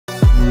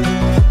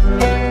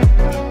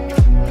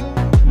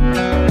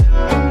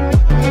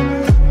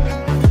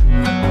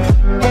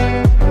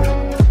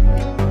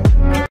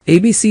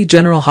ABC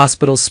General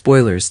Hospital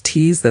spoilers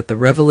tease that the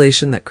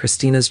revelation that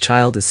Kristina's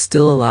child is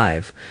still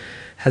alive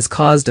has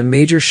caused a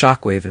major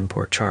shockwave in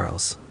Port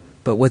Charles.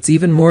 But what's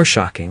even more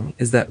shocking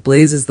is that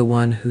Blaze is the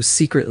one who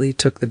secretly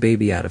took the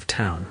baby out of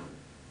town.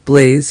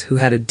 Blaze, who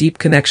had a deep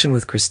connection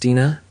with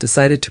Kristina,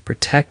 decided to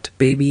protect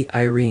baby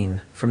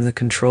Irene from the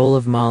control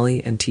of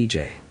Molly and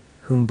TJ,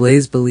 whom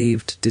Blaze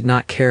believed did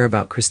not care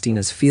about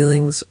Kristina's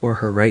feelings or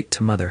her right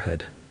to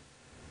motherhood.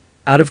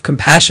 Out of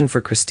compassion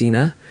for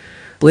Kristina,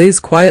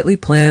 Blaze quietly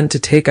planned to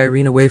take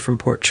Irene away from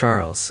Port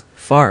Charles,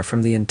 far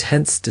from the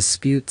intense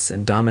disputes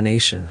and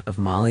domination of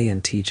Molly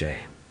and TJ.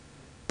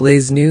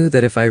 Blaze knew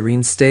that if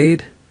Irene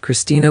stayed,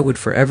 Kristina would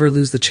forever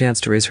lose the chance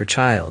to raise her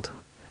child,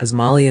 as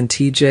Molly and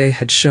TJ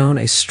had shown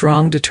a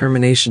strong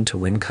determination to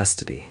win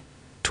custody.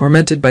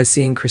 Tormented by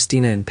seeing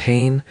Kristina in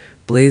pain,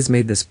 Blaze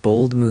made this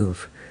bold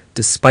move,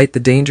 despite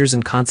the dangers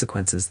and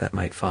consequences that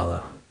might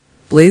follow.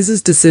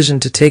 Blaze's decision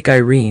to take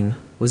Irene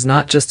was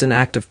not just an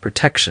act of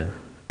protection,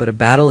 but a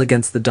battle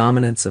against the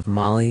dominance of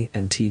Molly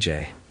and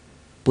TJ.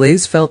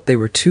 Blaze felt they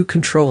were too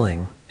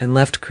controlling and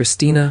left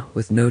Kristina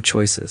with no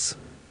choices.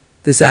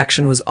 This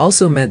action was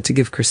also meant to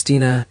give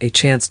Kristina a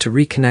chance to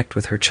reconnect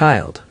with her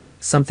child,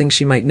 something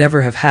she might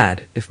never have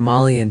had if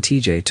Molly and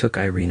TJ took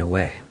Irene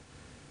away.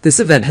 This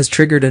event has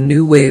triggered a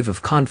new wave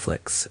of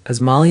conflicts as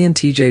Molly and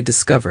TJ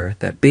discover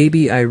that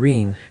baby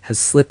Irene has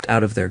slipped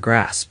out of their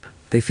grasp.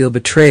 They feel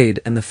betrayed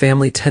and the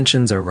family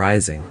tensions are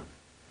rising.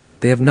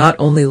 They have not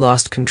only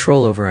lost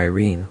control over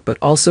Irene, but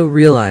also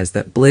realized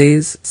that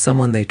Blaze,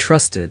 someone they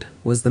trusted,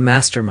 was the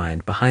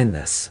mastermind behind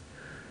this.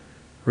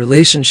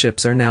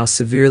 Relationships are now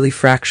severely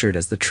fractured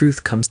as the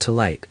truth comes to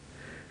light.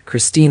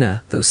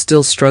 Kristina, though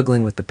still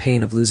struggling with the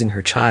pain of losing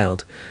her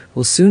child,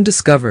 will soon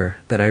discover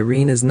that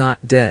Irene is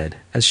not dead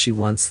as she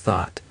once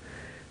thought,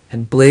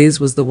 and Blaze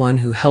was the one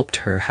who helped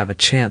her have a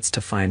chance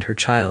to find her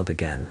child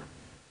again.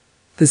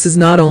 This is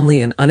not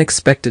only an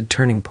unexpected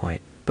turning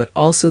point, but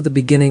also the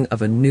beginning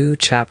of a new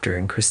chapter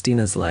in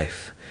Kristina's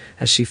life,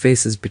 as she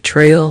faces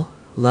betrayal,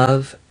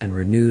 love, and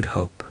renewed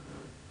hope.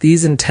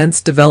 These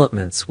intense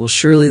developments will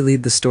surely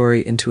lead the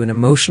story into an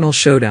emotional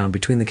showdown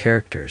between the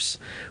characters,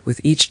 with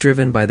each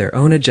driven by their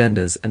own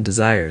agendas and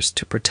desires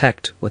to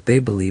protect what they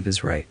believe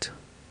is right.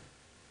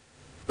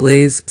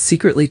 Blaze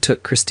secretly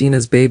took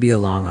Kristina's baby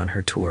along on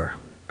her tour,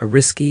 a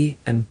risky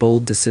and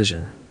bold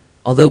decision.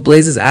 Although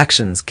Blaze's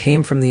actions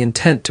came from the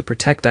intent to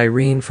protect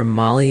Irene from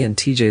Molly and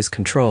TJ's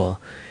control,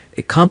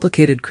 it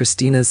complicated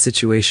Kristina's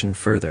situation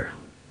further.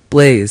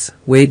 Blaze,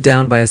 weighed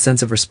down by a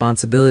sense of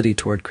responsibility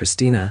toward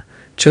Kristina,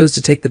 chose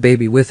to take the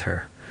baby with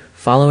her,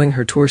 following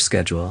her tour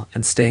schedule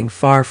and staying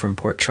far from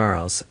Port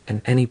Charles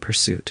and any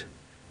pursuit.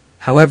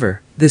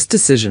 However, this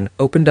decision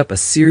opened up a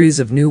series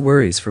of new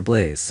worries for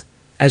Blaze.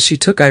 As she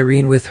took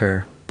Irene with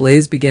her,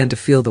 Blaze began to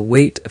feel the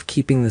weight of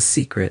keeping the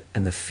secret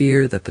and the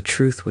fear that the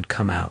truth would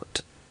come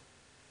out.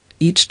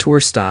 Each tour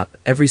stop,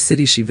 every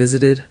city she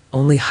visited,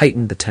 only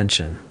heightened the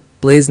tension.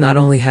 Blaze not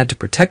only had to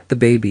protect the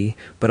baby,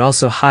 but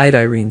also hide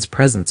Irene's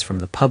presence from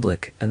the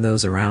public and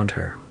those around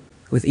her.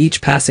 With each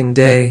passing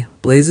day,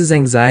 Blaze's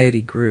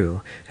anxiety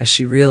grew as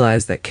she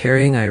realized that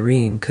carrying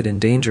Irene could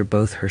endanger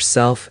both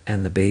herself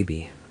and the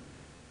baby.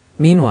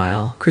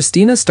 Meanwhile,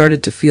 Kristina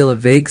started to feel a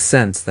vague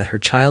sense that her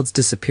child's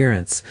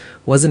disappearance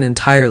wasn't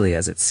entirely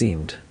as it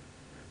seemed.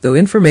 Though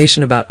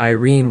information about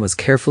Irene was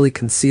carefully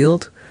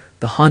concealed,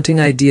 the haunting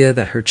idea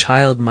that her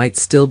child might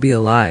still be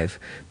alive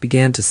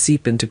began to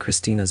seep into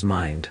Kristina's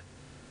mind.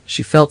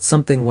 She felt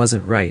something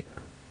wasn't right,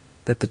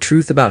 that the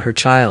truth about her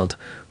child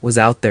was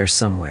out there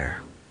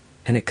somewhere,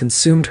 and it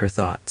consumed her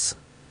thoughts.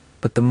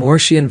 But the more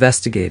she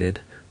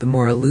investigated, the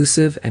more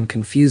elusive and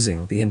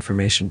confusing the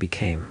information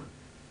became.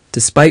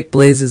 Despite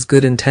Blaze's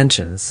good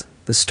intentions,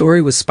 the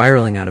story was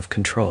spiraling out of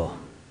control.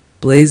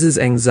 Blaze's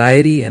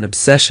anxiety and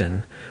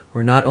obsession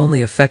were not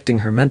only affecting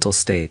her mental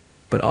state,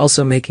 but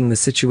also making the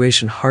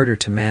situation harder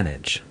to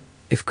manage.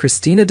 If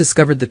Kristina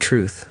discovered the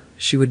truth,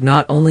 she would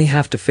not only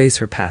have to face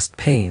her past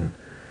pain,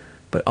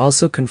 but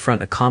also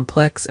confront a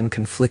complex and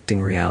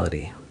conflicting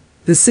reality.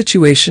 This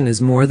situation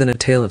is more than a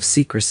tale of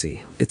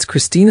secrecy. It's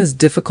Kristina's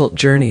difficult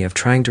journey of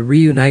trying to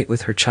reunite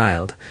with her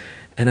child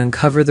and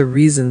uncover the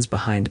reasons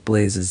behind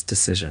Blaze's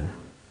decision.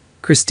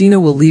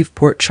 Kristina will leave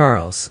Port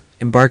Charles,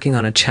 embarking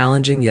on a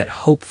challenging yet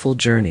hopeful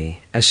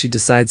journey as she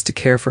decides to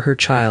care for her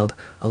child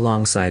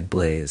alongside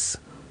Blaze.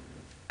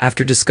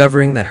 After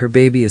discovering that her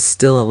baby is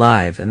still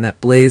alive and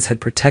that Blaze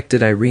had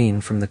protected Irene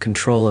from the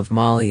control of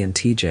Molly and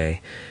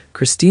TJ,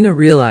 Kristina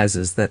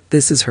realizes that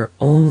this is her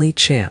only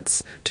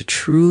chance to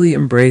truly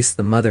embrace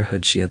the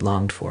motherhood she had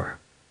longed for.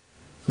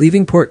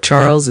 Leaving Port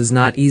Charles is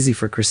not easy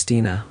for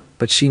Kristina,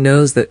 but she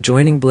knows that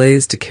joining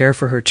Blaze to care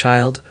for her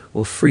child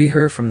will free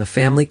her from the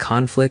family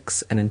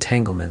conflicts and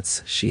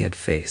entanglements she had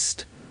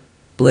faced.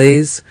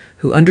 Blaze,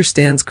 who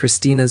understands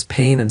Kristina's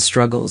pain and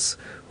struggles,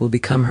 will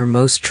become her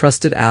most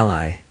trusted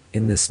ally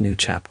in this new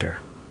chapter.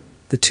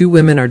 The two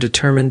women are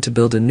determined to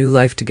build a new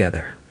life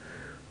together,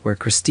 where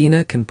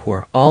Kristina can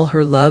pour all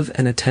her love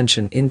and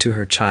attention into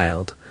her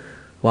child,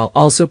 while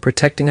also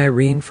protecting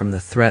Irene from the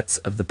threats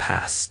of the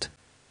past.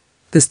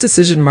 This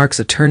decision marks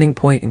a turning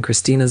point in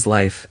Kristina's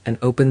life and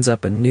opens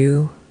up a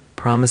new,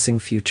 promising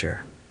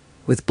future.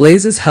 With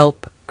Blaze's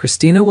help,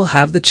 Kristina will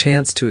have the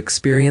chance to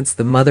experience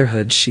the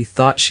motherhood she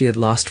thought she had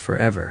lost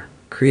forever,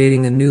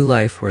 creating a new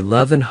life where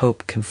love and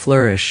hope can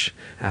flourish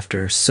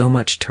after so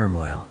much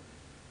turmoil.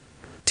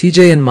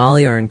 TJ and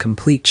Molly are in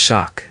complete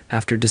shock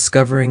after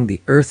discovering the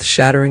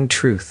earth-shattering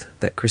truth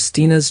that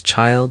Kristina's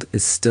child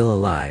is still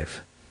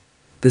alive.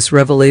 This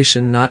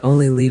revelation not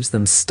only leaves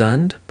them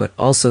stunned, but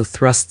also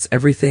thrusts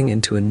everything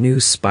into a new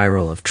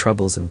spiral of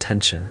troubles and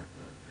tension.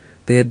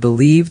 They had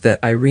believed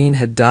that Irene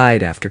had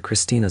died after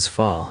Kristina's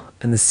fall,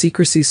 and the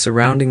secrecy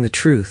surrounding the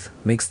truth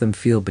makes them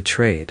feel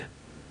betrayed.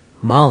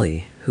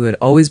 Molly, who had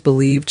always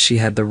believed she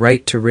had the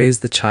right to raise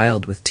the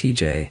child with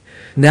TJ,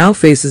 now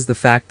faces the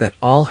fact that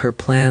all her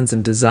plans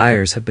and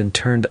desires have been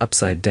turned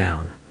upside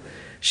down.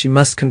 She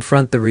must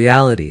confront the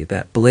reality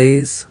that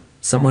Blaze,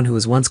 someone who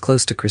was once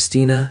close to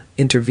Kristina,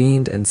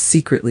 intervened and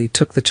secretly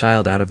took the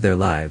child out of their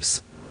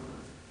lives.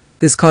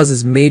 This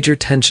causes major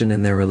tension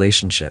in their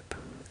relationship,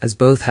 as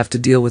both have to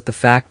deal with the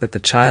fact that the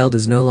child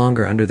is no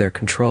longer under their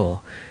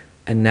control,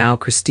 and now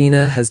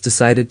Kristina has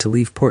decided to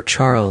leave Port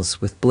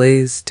Charles with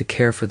Blaze to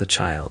care for the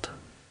child.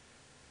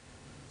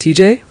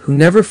 TJ, who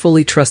never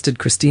fully trusted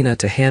Kristina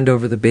to hand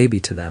over the baby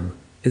to them,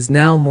 is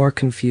now more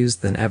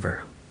confused than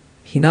ever.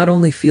 He not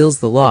only feels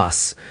the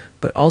loss,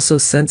 but also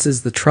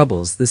senses the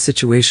troubles this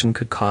situation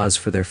could cause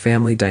for their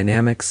family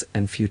dynamics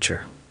and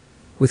future.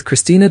 With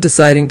Kristina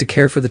deciding to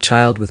care for the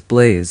child with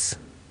Blaze,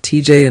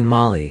 TJ and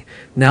Molly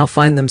now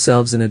find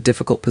themselves in a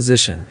difficult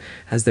position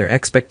as their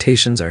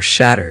expectations are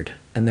shattered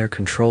and their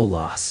control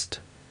lost.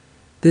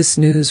 This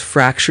news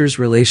fractures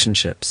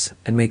relationships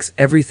and makes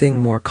everything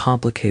more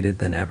complicated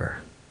than ever,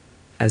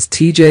 as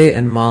TJ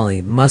and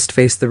Molly must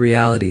face the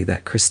reality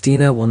that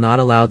Kristina will not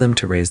allow them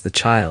to raise the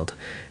child,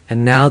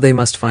 and now they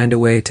must find a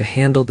way to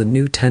handle the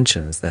new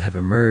tensions that have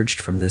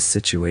emerged from this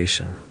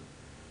situation.